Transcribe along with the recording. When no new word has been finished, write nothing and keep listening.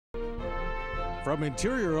From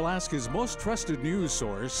Interior Alaska's most trusted news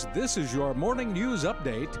source, this is your morning news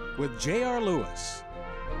update with J.R. Lewis.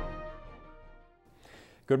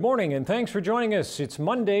 Good morning and thanks for joining us. It's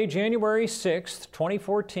Monday, January 6th,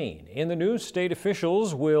 2014. In the news, state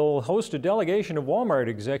officials will host a delegation of Walmart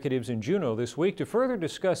executives in Juneau this week to further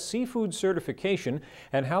discuss seafood certification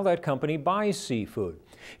and how that company buys seafood.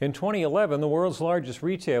 In 2011, the world's largest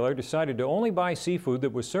retailer decided to only buy seafood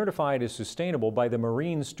that was certified as sustainable by the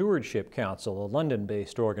Marine Stewardship Council, a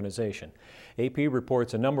London-based organization. AP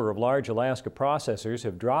reports a number of large Alaska processors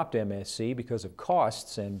have dropped MSC because of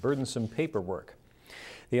costs and burdensome paperwork.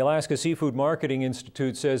 The Alaska Seafood Marketing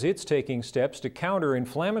Institute says it's taking steps to counter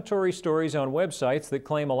inflammatory stories on websites that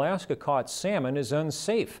claim Alaska-caught salmon is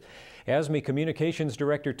unsafe. ASME Communications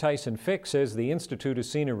Director Tyson Fick says the Institute has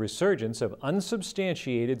seen a resurgence of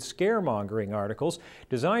unsubstantiated scaremongering articles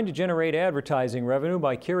designed to generate advertising revenue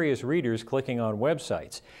by curious readers clicking on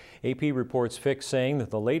websites. AP reports Fick saying that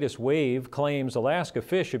the latest wave claims Alaska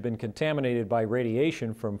fish have been contaminated by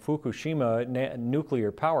radiation from Fukushima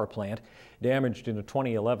nuclear power plant damaged in a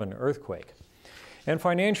 2011 earthquake. And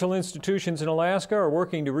financial institutions in Alaska are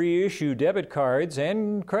working to reissue debit cards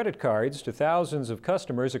and credit cards to thousands of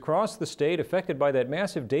customers across the state affected by that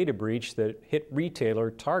massive data breach that hit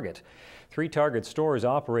retailer Target. 3 Target stores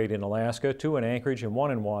operate in Alaska, 2 in Anchorage and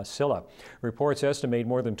 1 in Wasilla. Reports estimate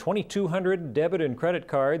more than 2,200 debit and credit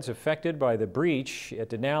cards affected by the breach at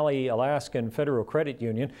Denali Alaskan Federal Credit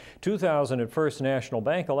Union, 2,000 at First National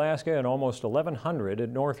Bank Alaska, and almost 1,100 at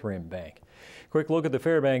North Rim Bank. Quick look at the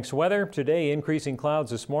Fairbanks weather. Today, increasing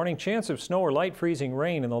clouds this morning. Chance of snow or light freezing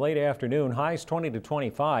rain in the late afternoon. Highs 20 to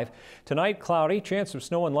 25. Tonight, cloudy. Chance of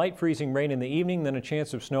snow and light freezing rain in the evening. Then a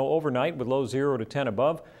chance of snow overnight with lows 0 to 10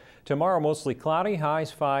 above. Tomorrow, mostly cloudy.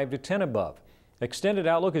 Highs 5 to 10 above. Extended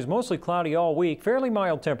outlook is mostly cloudy all week. Fairly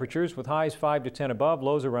mild temperatures with highs 5 to 10 above,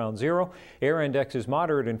 lows around 0. Air index is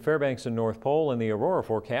moderate in Fairbanks and North Pole, and the Aurora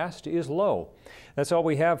forecast is low. That's all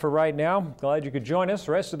we have for right now. Glad you could join us.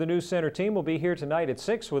 The rest of the News Center team will be here tonight at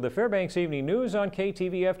 6 with the Fairbanks Evening News on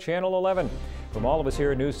KTVF Channel 11. From all of us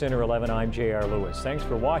here at News Center 11, I'm J.R. Lewis. Thanks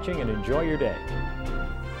for watching and enjoy your day.